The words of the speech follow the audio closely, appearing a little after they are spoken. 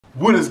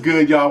What is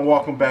good, y'all?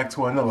 Welcome back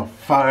to another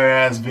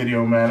fire-ass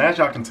video, man. As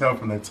y'all can tell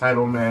from the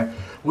title, man,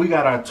 we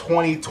got our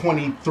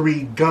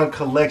 2023 gun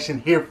collection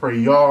here for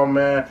y'all,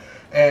 man.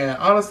 And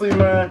honestly,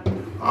 man,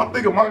 I'm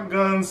thinking my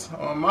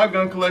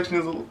gun collection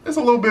is a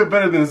little bit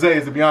better than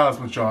Zae's, to be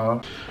honest with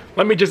y'all.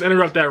 Let me just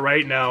interrupt that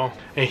right now.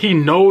 And he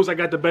knows I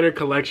got the better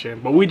collection,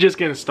 but we just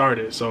getting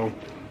started, so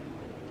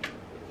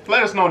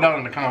let us know down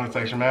in the comment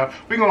section, man.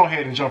 We're gonna go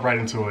ahead and jump right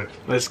into it.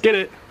 let's get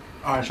it.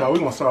 Alright, y'all, we're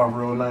gonna start off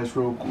real nice,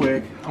 real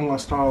quick. I'm gonna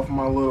start off with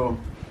my little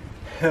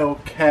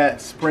Hellcat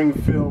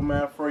Springfield,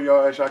 man, for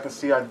y'all. As y'all can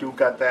see, I do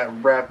got that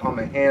wrapped on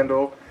the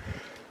handle.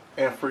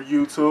 And for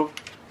YouTube,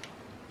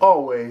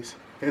 always,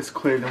 it's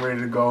cleared and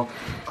ready to go.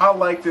 I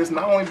like this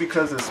not only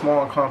because it's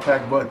small and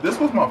compact, but this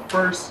was my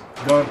first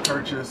gun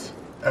purchase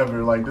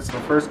ever. Like, this is the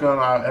first gun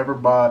I ever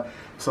bought.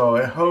 So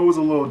it holds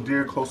a little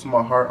dear close to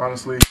my heart,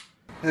 honestly.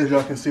 As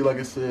y'all can see, like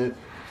I said,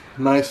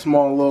 nice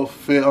small little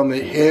fit on the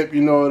hip,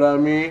 you know what I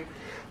mean?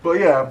 But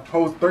yeah,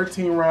 holds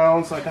 13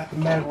 rounds. I got the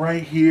mag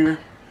right here.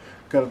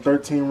 Got a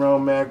 13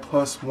 round mag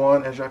plus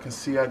one. As y'all can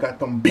see, I got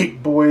them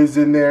big boys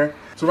in there.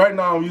 So right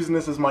now I'm using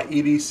this as my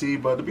EDC.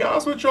 But to be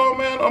honest with y'all,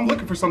 man, I'm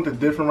looking for something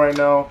different right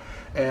now.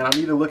 And I'm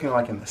either looking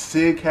like in the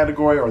SIG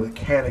category or the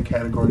Canon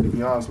category, to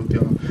be honest with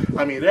y'all.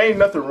 I mean, there ain't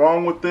nothing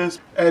wrong with this.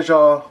 As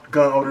y'all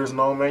gun owners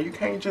know, man, you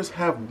can't just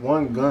have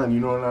one gun,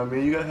 you know what I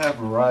mean? You gotta have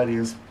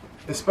varieties.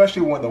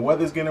 Especially when the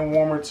weather's getting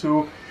warmer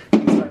too.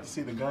 You start to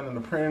see the gun and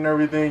the print and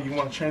everything. You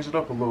want to change it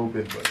up a little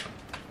bit, but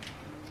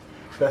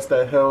that's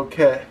that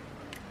Hellcat.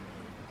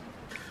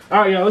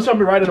 Alright, y'all, let's jump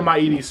right into my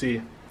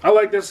EDC. I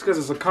like this because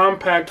it's a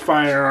compact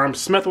firearm.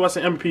 Smith &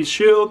 Wesson MP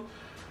Shield.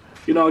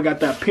 You know, I got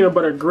that peanut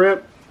butter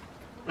grip.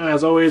 And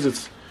as always,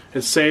 it's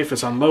safe.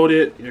 It's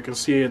unloaded. You can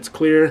see it's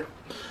clear.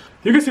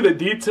 You can see the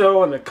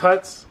detail and the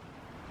cuts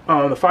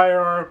on the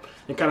firearm.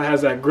 It kind of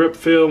has that grip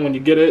feel when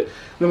you get it.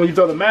 Then when you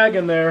throw the mag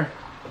in there,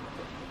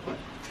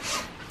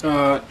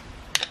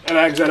 it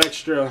adds that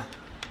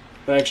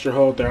extra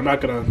hold there. I'm not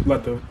gonna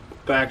let the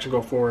action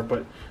go forward,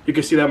 but you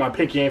can see that my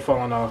pinky ain't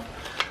falling off.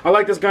 I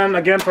like this gun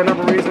again for a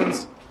number of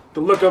reasons.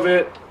 The look of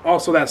it,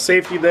 also that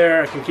safety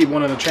there. I can keep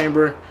one in the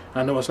chamber.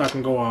 I know it's not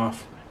gonna go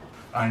off.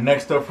 All right,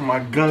 next up for my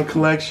gun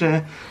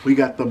collection, we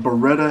got the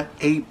Beretta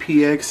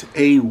APX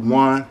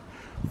A1,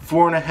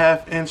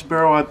 4.5 inch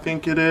barrel, I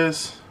think it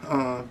is.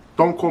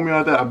 Don't quote me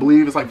on that. I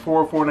believe it's like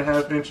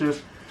 4.5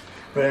 inches.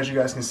 But as you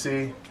guys can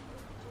see,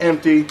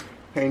 empty.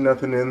 Ain't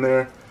nothing in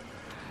there.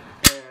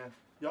 And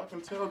y'all can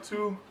tell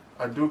too,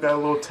 I do got a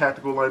little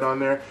tactical light on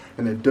there,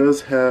 and it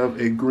does have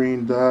a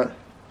green dot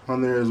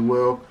on there as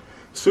well.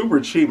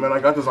 Super cheap, man. I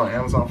got this on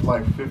Amazon for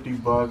like 50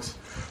 bucks.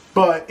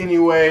 But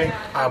anyway,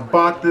 I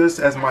bought this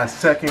as my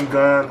second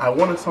gun. I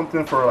wanted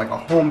something for like a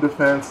home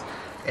defense,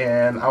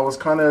 and I was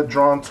kind of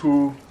drawn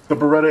to the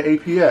Beretta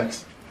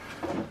APX.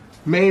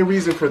 Main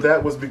reason for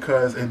that was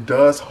because it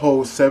does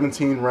hold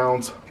 17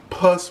 rounds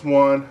plus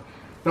one.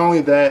 Not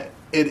only that,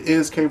 it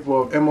is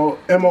capable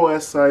of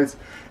MOS sights,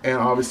 and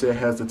obviously it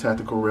has the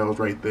tactical rails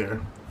right there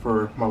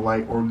for my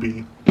light or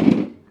B.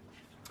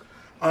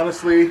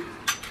 Honestly,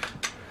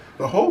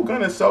 the whole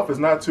gun itself is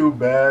not too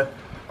bad.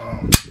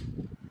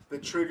 The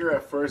trigger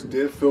at first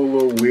did feel a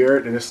little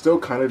weird, and it still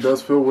kind of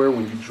does feel weird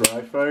when you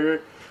dry fire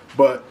it.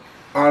 But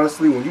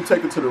honestly, when you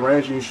take it to the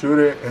range and you shoot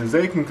it, and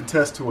Zae can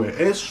contest to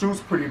it, it shoots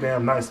pretty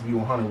damn nice to be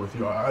 100 with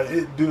y'all.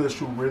 It does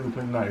shoot really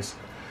pretty nice.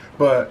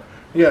 But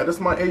yeah, this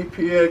is my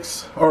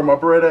APX, or my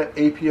Beretta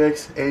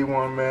APX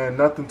A1, man.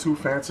 Nothing too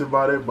fancy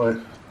about it, but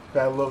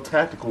got a little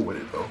tactical with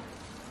it, though.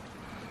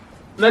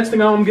 Next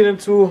thing I'm going to get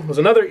into was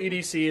another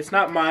EDC. It's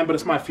not mine, but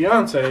it's my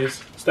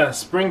fiance's. It's that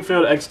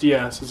Springfield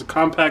XDS. It's a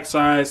compact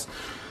size.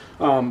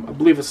 I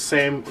believe it's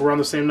around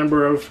the same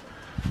number of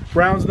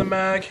rounds in the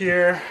mag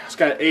here. It's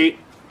got 8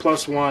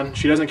 plus 1.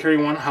 She doesn't carry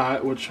one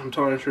hot, which I'm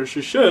telling her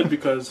she should,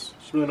 because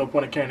there's really no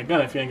point in carrying a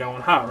gun if you ain't got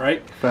one hot,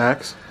 right?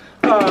 Facts.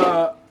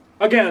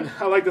 Again,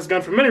 I like this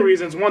gun for many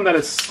reasons. One, that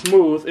it's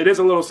smooth. It is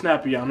a little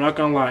snappy, I'm not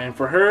gonna lie. And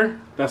for her,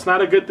 that's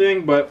not a good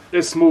thing, but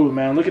it's smooth,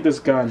 man. Look at this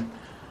gun.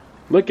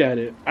 Look at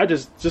it.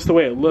 Just the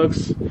way it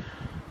looks.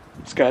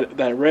 It's got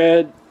that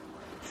red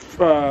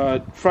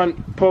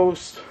front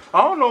post.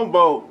 I don't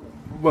know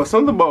but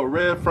something about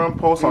red front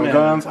posts on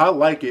guns, I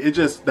like it. It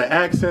just, the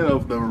accent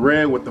of the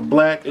red with the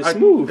black, it's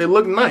smooth. It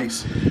look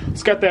nice.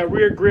 It's got that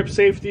rear grip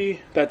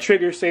safety, that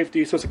trigger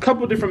safety. So it's a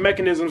couple different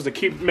mechanisms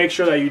to make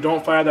sure that you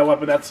don't fire that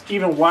weapon. That's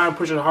even why I'm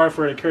pushing hard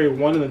for it to carry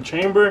one in the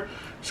chamber,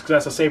 just because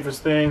that's the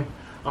safest thing.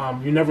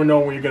 You never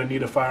know when you're going to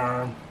need a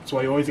firearm. That's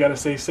why you always got to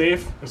stay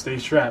safe and stay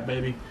strapped,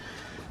 baby.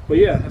 But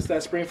yeah, that's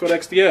that Springfield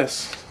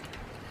XDS.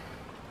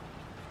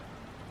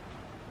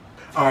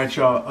 Alright,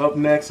 y'all, up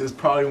next is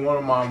probably one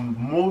of my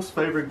most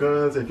favorite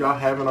guns. If y'all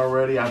haven't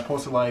already, I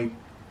posted like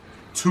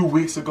 2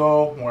 weeks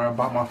ago where I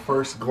bought my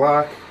first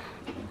Glock.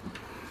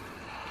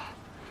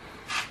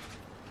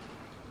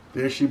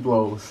 There she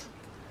blows.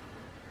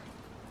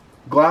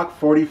 Glock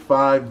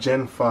 45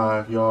 Gen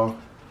 5, y'all.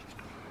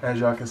 As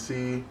y'all can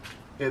see,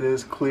 it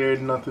is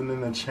cleared, nothing in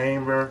the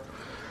chamber.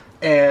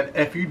 And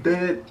if you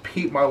did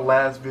peep my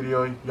last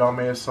video, y'all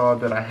may have saw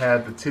that I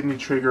had the Tidney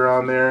trigger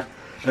on there.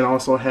 and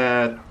also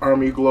had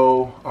Army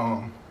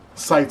Glow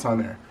sights on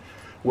there,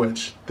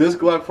 which this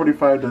Glock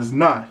 45 does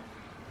not.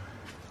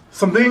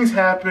 Some things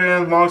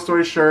happened, long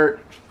story short,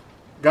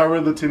 got rid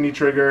of the Tinny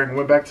trigger and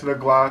went back to the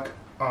Glock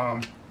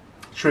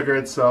trigger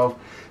itself,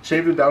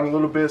 shaved it down a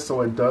little bit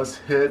so it does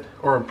hit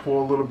or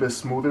pull a little bit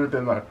smoother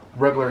than the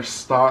regular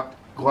stock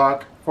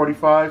Glock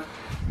 45.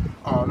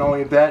 Not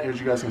only that, as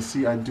you guys can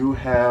see, I do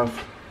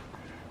have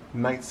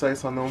night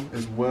sights on them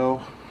as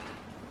well.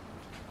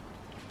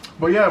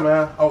 But yeah,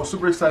 man, I was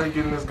super excited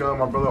getting this gun.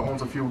 My brother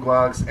owns a few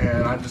Glocks,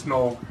 and I just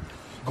know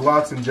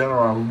Glocks in general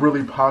are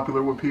really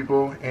popular with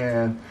people,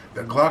 and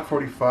the Glock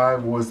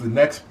 45 was the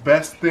next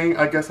best thing,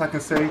 I guess I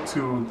can say,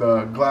 to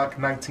the Glock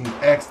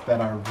 19X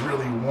that I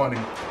really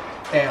wanted.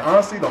 And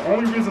honestly, the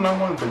only reason I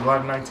wanted the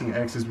Glock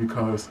 19X is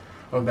because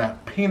of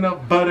that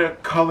peanut butter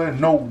color,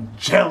 no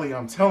jelly.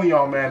 I'm telling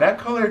y'all, man, that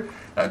color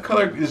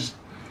is,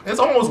 it's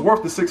almost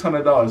worth the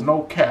 $600,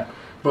 no cap.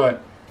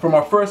 But for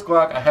my first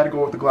Glock, I had to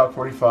go with the Glock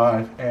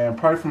 45, and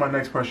probably for my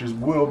next purchase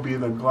will be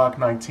the Glock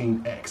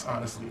 19X,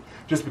 honestly,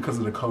 just because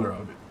of the color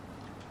of it.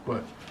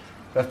 But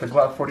that's the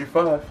Glock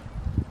 45.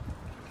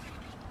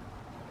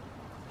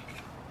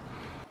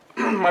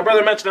 My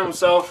brother mentioned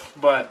himself,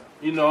 but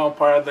you know, I'm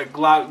part of the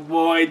Glock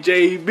boy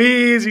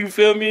JBs, you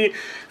feel me?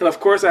 And of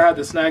course I had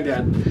to snag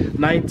that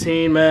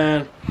 19,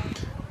 man.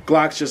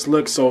 Glocks just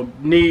look so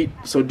neat,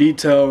 so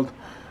detailed.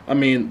 I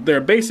mean, they're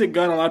a basic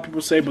gun, a lot of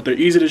people say, but they're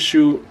easy to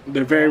shoot.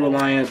 They're very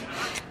reliant.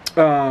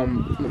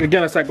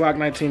 Again, it's that Glock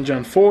 19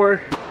 Gen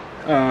 4.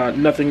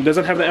 Nothing,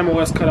 doesn't have the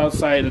MOS cutout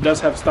sight. It does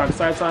have stock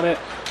sights on it.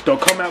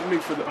 Don't come at me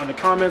on the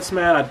comments,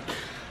 man.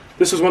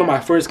 This is one of my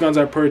first guns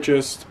I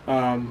purchased.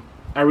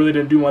 I really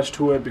didn't do much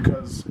to it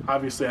because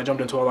obviously I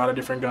jumped into a lot of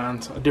different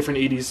guns, a different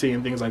EDC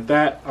and things like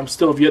that. I'm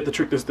still yet to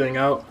trick this thing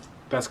out.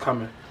 That's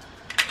coming.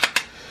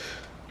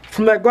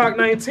 From that Glock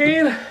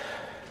 19,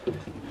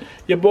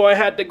 your boy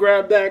had to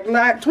grab that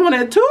Glock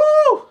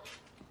 22.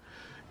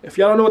 If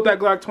y'all don't know what that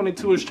Glock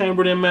 22 is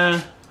chambered in,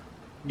 man,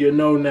 you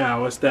know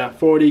now. It's that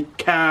 40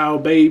 cal,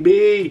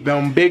 baby.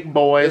 Them big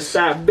boys. It's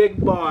that big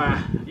boy.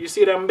 You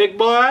see them big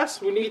boys?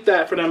 We need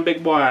that for them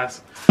big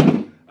boys.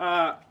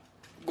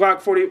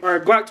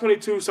 Glock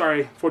 22,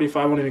 sorry, 45.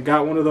 I only even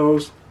got one of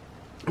those,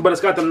 but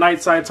it's got the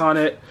night sights on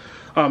it.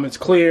 It's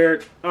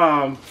cleared.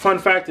 Fun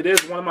fact: it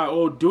is one of my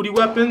old duty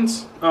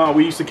weapons.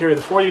 We used to carry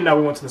the 40. Now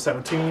we went to the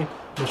 17.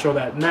 We'll show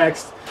that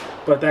next.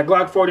 But that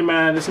Glock 40,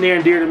 man, it's near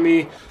and dear to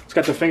me. It's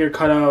got the finger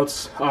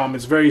cutouts.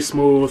 It's very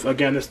smooth.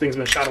 Again, this thing's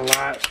been shot a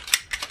lot.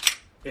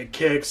 It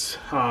kicks.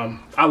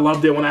 I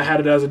loved it when I had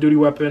it as a duty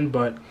weapon,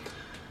 but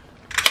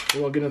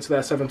we'll get into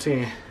that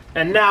 17.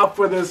 And now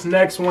for this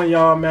next one,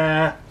 y'all,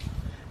 man.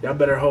 Y'all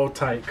better hold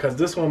tight, because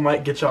this one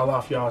might get y'all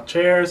off y'all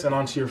chairs and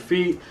onto your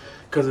feet,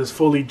 because it's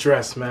fully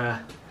dressed,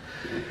 man.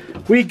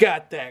 We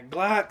got that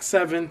Glock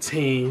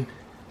 17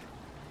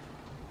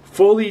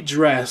 fully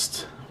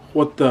dressed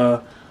with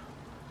the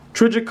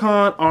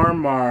Trijicon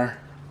Armor,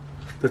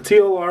 the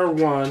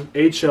TLR1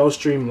 HL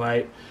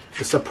Streamlight,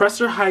 the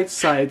suppressor height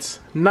sights,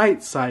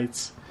 night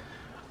sights.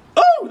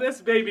 Oh,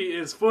 this baby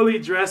is fully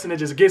dressed, and it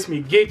just gets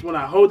me geeked when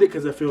I hold it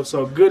because it feels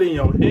so good in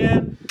your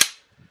hand.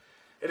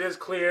 It is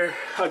clear.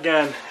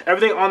 Again,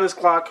 everything on this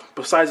Glock,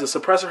 besides the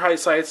suppressor height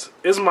sights,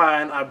 is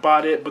mine. I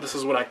bought it, but this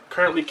is what I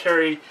currently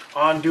carry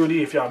on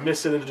duty. If y'all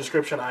missed it in the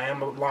description, I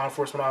am a law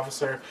enforcement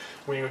officer.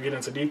 We ain't gonna get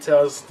into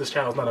details. This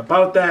channel is not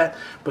about that,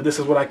 but this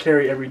is what I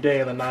carry every day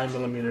in the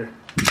 9mm.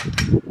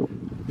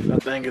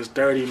 That thing is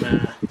dirty,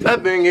 man.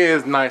 That thing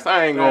is nice.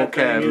 I ain't gonna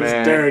cap,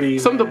 man. Dirty,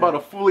 something man. about a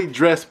fully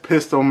dressed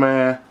pistol,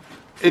 man.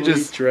 It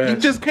just, you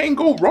just can't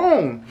go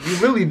wrong. You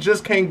really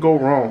just can't go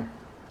wrong.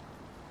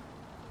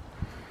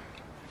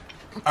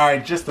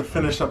 Alright, just to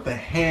finish up the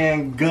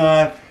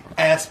handgun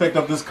aspect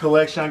of this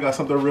collection, I got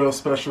something real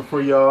special for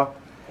y'all.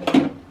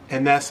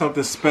 And that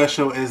something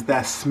special is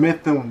that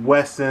Smith &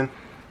 Wesson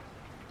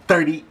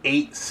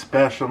 38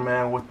 Special,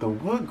 man, with the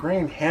wood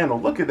grain handle.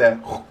 Look at that.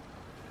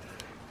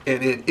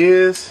 And it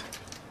is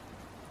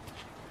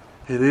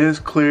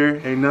clear.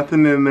 Ain't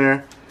nothing in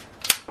there.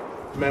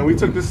 Man, we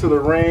took this to the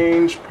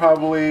range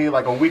probably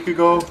like a week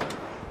ago.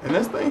 And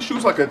this thing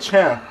shoots like a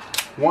champ.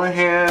 One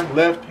hand,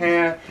 left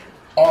hand.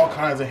 All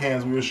kinds of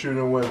hands we were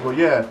shooting with. But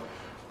yeah,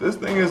 this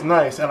thing is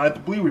nice, and I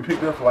believe we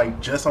picked it up for like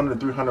just under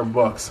 300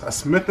 bucks. A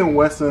Smith &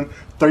 Wesson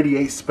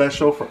 38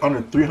 Special for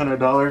under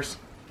 $300.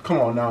 Come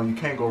on now, you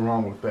can't go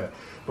wrong with that.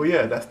 But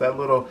yeah, that's that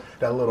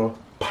little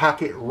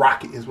pocket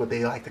rocket is what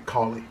they like to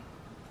call it.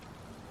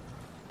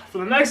 For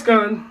the next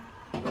gun,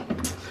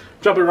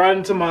 jumping right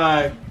into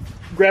my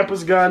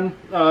grandpa's gun.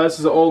 This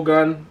is an old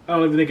gun. I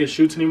don't even think it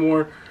shoots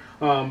anymore,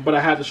 but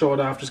I had to show it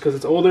off just because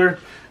it's older.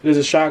 It is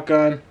a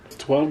shotgun.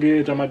 12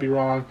 gauge, I might be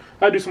wrong.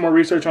 I'll do some more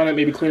research on it,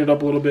 maybe clean it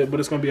up a little bit,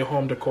 but it's going to be a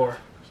home decor.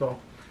 So,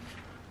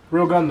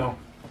 real gun though.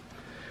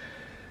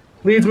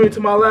 Leads me to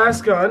my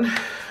last gun.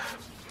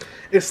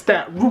 It's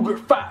that Ruger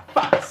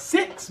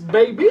 5.56,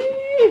 baby!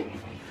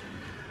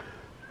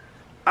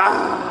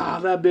 Ah,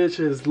 that bitch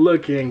is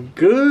looking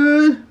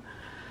good.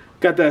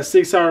 Got that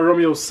 6-hour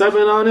Romeo 7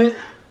 on it.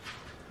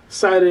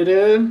 Sighted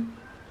in.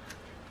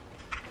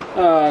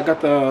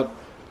 Got the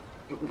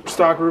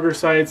stock Ruger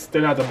sights.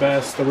 They're not the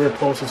best. The rear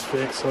post is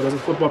fixed, so it doesn't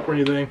flip up or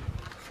anything.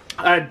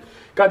 I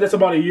got this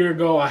about a year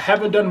ago. I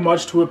haven't done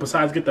much to it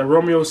besides get the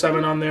Romeo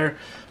 7 on there,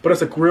 but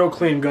it's a real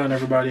clean gun,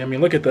 everybody. I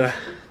mean, look at that.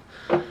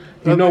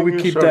 You know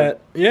we keep that.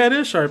 Yeah, it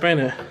is sharp, ain't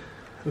it?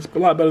 It's a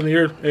lot better than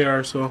your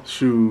AR, so.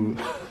 Shoot.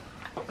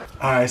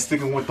 Alright,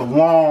 sticking with the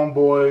long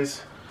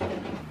boys.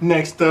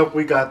 Next up,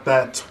 we got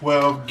that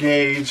 12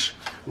 gauge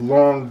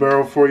long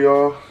barrel for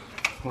y'all.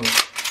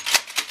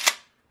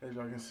 As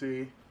y'all can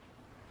see,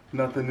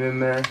 nothing in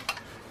there.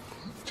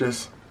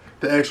 Just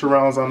the extra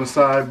rounds on the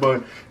side.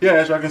 But yeah,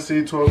 as y'all can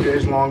see, 12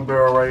 gauge long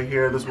barrel right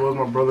here. This was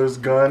my brother's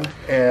gun,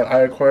 and I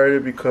acquired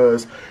it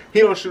because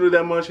he don't shoot it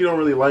that much. He don't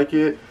really like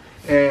it.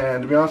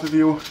 And to be honest with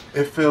you,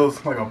 it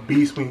feels like a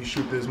beast when you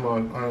shoot this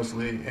mug,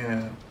 honestly.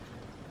 And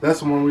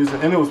that's one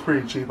reason. And it was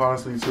pretty cheap,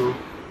 honestly, too.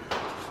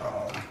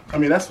 I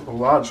mean, that's a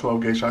lot of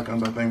 12 gauge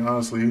shotguns, I think,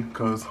 honestly.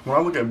 Because when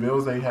I look at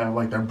bills, they have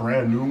like their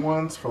brand new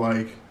ones for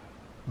like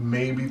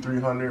maybe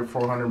 300,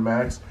 400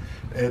 max.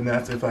 And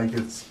that's if like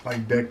it's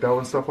like decked out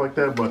and stuff like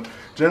that. But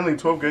generally,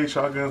 12 gauge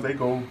shotguns, they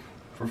go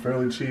for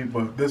fairly cheap.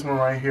 But this one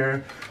right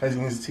here, as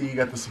you can see, you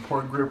got the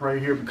support grip right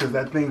here because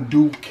that thing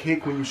do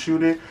kick when you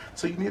shoot it.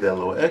 So you need that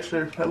little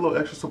extra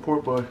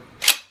support. But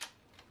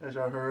as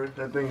y'all heard,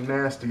 that thing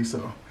nasty.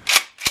 So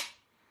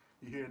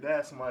you hear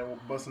that, somebody will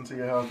bust into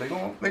your house. They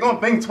gonna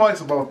think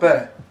twice about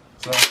that.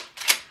 So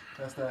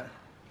that's that.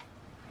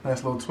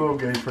 Nice little 12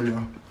 gauge for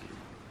y'all.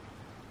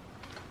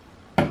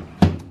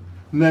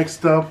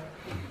 Next up,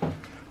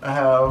 I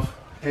have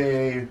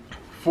a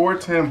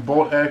 410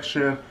 bolt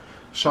action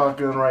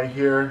shotgun right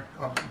here.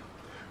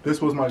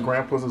 This was my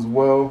grandpa's as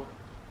well.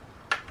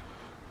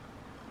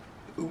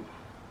 Ooh.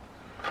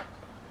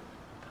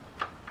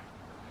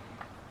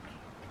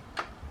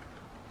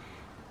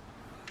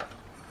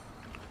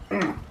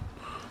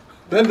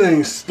 That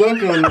thing's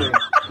stuck on there.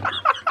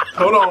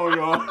 Hold on,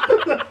 y'all.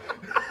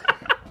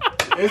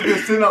 It's been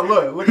sitting out.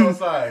 Look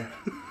outside.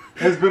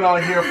 It's been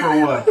out here for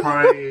what?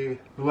 Probably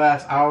the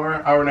last hour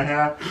and a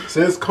half.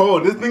 So it's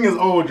cold. This thing is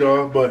old,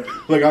 y'all. But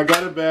look, I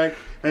got it back.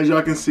 As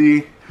y'all can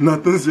see,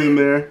 nothing's in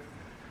there.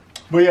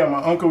 But yeah,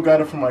 my uncle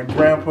got it from my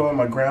grandpa.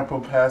 My grandpa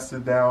passed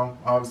it down,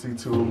 obviously,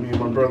 to me and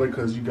my brother,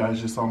 because you guys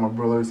just saw my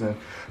brothers. And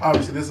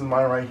obviously, this is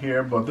mine right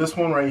here. But this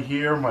one right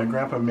here, my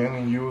grandpa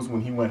mainly used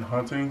when he went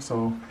hunting.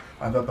 So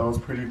I thought that was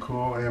pretty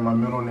cool. And my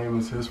middle name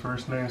is his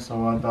first name.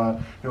 So I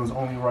thought it was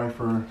only right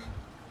for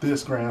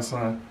this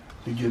grandson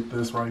to get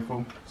this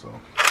rifle. So,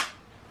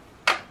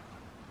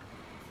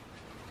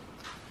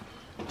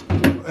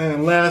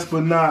 and last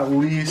but not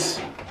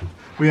least,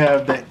 we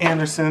have the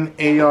Anderson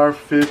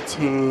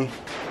AR-15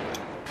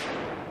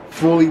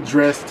 fully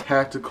dressed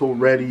tactical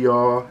ready,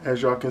 y'all.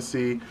 As y'all can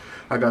see,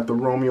 I got the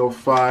Romeo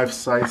 5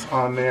 sights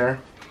on there,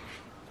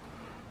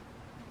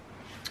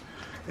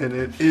 and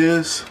it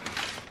is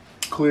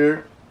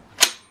clear,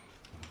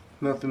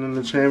 nothing in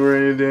the chamber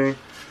or anything.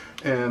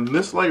 And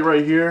this light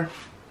right here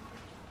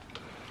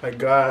I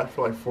got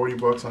for like 40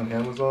 bucks on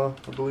Amazon,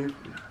 I believe.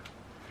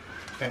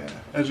 And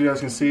as you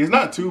guys can see, it's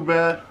not too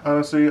bad,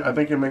 honestly. I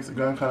think it makes the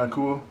gun kind of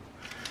cool.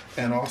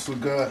 And also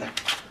got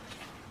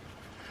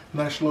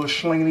nice little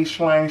slingity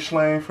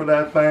slang for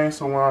that thing.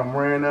 So when I'm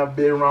wearing that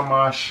bit around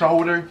my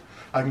shoulder,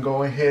 I can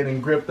go ahead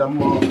and grip that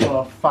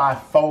motherfucker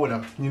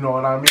 5-folder. You know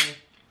what I mean?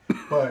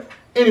 But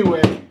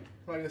anyway,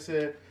 like I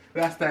said,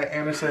 that's that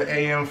Anderson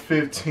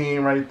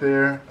AM-15 right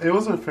there. It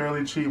was a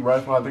fairly cheap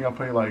rifle. I think I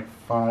paid like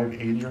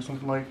 $5.80 or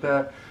something like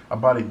that. I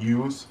bought it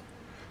used.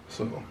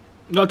 So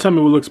don't tell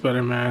me what looks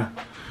better, man.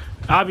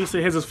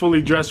 Obviously his is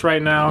fully dressed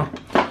right now.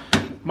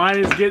 Mine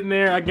is getting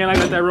there. Again, I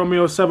got that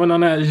Romeo 7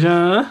 on that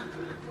Jean.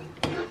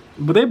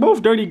 But they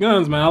both dirty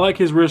guns, man. I like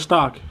his rear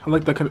stock. I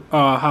like the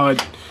how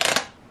it.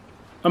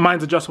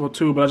 Mine's adjustable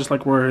too, but I just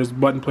like where his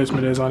button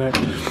placement is on it.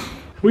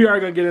 We are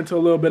gonna get into a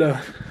little bit of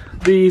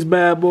these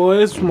bad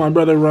boys. My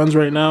brother runs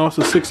right now. It's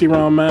a 60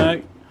 round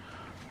mag.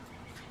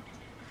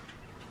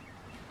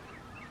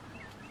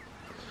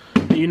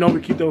 And you know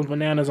we keep those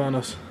bananas on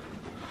us.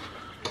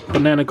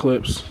 Banana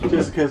clips.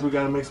 Just in case we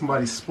gotta make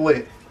somebody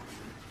split.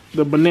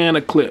 The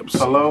banana clips.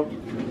 Hello?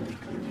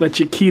 Let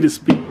your key to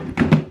speak.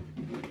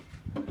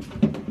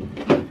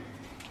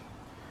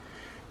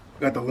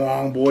 Got the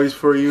long boys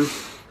for you.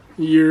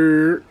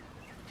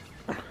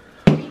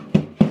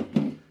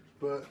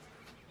 But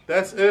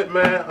that's it,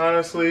 man,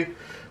 honestly.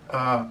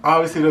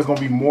 Obviously there's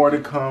gonna be more to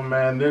come,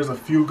 man. There's a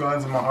few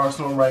guns in my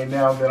arsenal right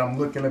now that I'm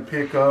looking to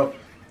pick up,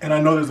 and I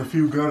know there's a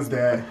few guns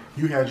that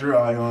you had your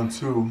eye on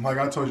too. Like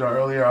I told y'all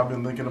earlier, I've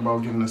been thinking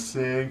about getting a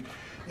SIG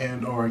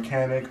and or a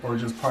Canic, or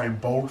just probably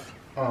both.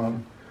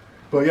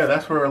 But yeah,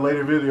 that's for a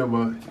later video.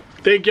 But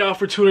thank y'all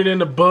for tuning in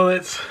to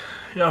Bullets.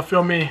 Y'all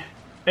feel me?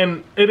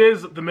 And it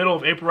is the middle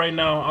of April right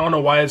now. I don't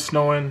know why it's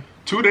snowing.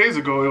 2 days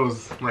ago it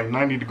was like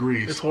 90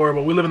 degrees. It's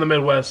horrible. We live in the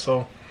Midwest,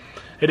 so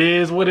it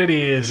is what it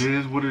is. It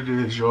is what it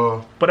is,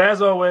 y'all. But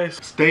as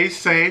always, stay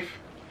safe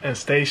and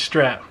stay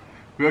strapped.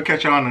 We'll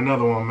catch y'all on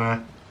another one,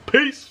 man.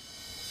 Peace.